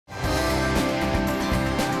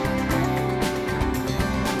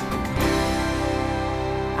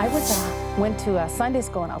went to Sunday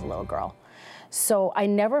school when I was a little girl. So I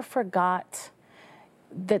never forgot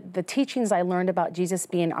the teachings I learned about Jesus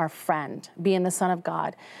being our friend, being the Son of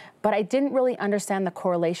God. But I didn't really understand the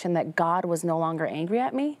correlation that God was no longer angry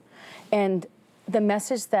at me. And the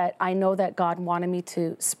message that I know that God wanted me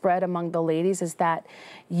to spread among the ladies is that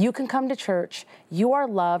you can come to church, you are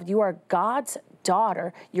loved, you are God's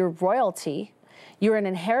daughter, you're royalty, you're an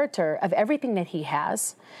inheritor of everything that He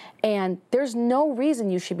has, and there's no reason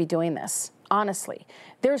you should be doing this, honestly.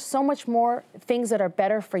 There's so much more things that are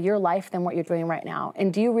better for your life than what you're doing right now.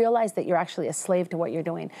 And do you realize that you're actually a slave to what you're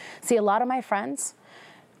doing? See, a lot of my friends,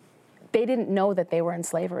 they didn't know that they were in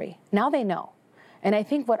slavery. Now they know. And I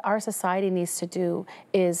think what our society needs to do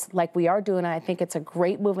is, like we are doing, and I think it's a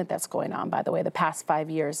great movement that's going on, by the way, the past 5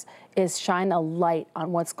 years, is shine a light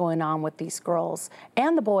on what's going on with these girls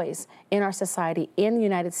and the boys in our society in the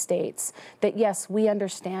United States. That yes, we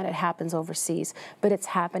understand it happens overseas, but it's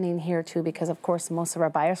happening here too, because of course most of our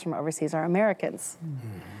buyers from overseas are Americans.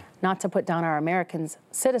 Mm-hmm. Not to put down our American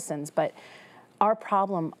citizens, but our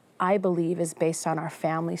problem, I believe, is based on our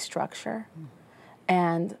family structure.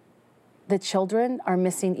 And the children are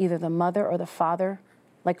missing either the mother or the father.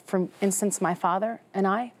 Like, for instance, my father and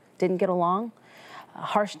I didn't get along.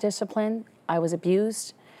 Harsh discipline, I was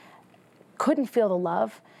abused, couldn't feel the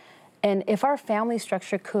love. And if our family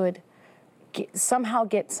structure could somehow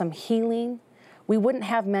get some healing, we wouldn't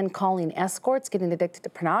have men calling escorts, getting addicted to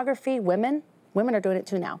pornography. Women are doing it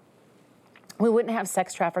too now. We wouldn't have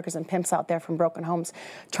sex traffickers and pimps out there from broken homes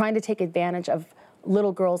trying to take advantage of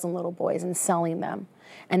little girls and little boys and selling them.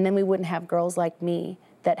 And then we wouldn't have girls like me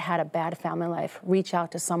that had a bad family life reach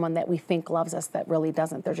out to someone that we think loves us that really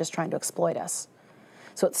doesn't. They're just trying to exploit us.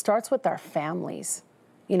 So it starts with our families,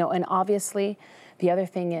 you know, and obviously the other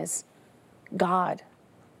thing is God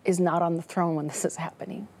is not on the throne when this is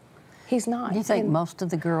happening. He's not. Do you think most of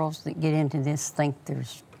the girls that get into this think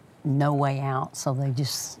there's no way out, so they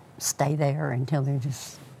just stay there until they're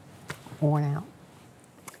just worn out?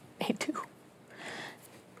 They do.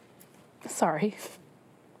 Sorry.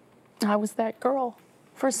 I was that girl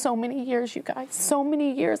for so many years, you guys. So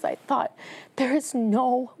many years I thought there is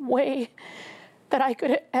no way that I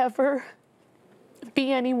could ever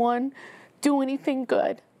be anyone, do anything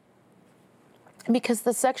good. Because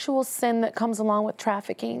the sexual sin that comes along with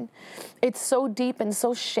trafficking, it's so deep and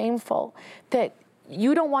so shameful that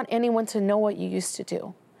you don't want anyone to know what you used to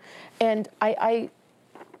do. And I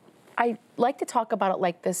like to talk about it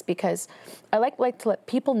like this because I like to let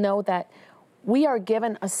people know that we are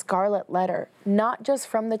given a scarlet letter, not just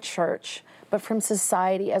from the church, but from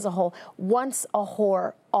society as a whole. Once a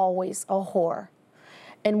whore, always a whore.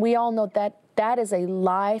 And we all know that that is a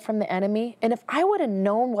lie from the enemy. And if I would have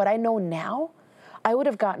known what I know now, I would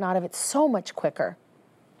have gotten out of it so much quicker.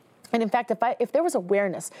 And in fact, if there was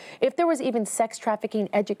awareness, if there was even sex trafficking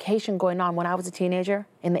education going on when I was a teenager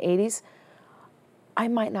in the 80s, I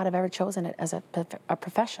might not have ever chosen it as a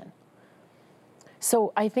profession.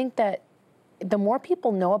 So I think that the more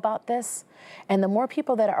people know about this, and the more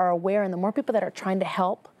people that are aware, and the more people that are trying to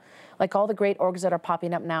help, like all the great orgs that are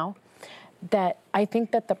popping up now, that I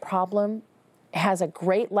think that the problem has a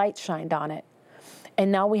great light shined on it.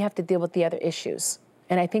 And now we have to deal with the other issues.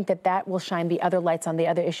 And I think that that will shine the other lights on the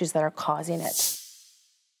other issues that are causing it.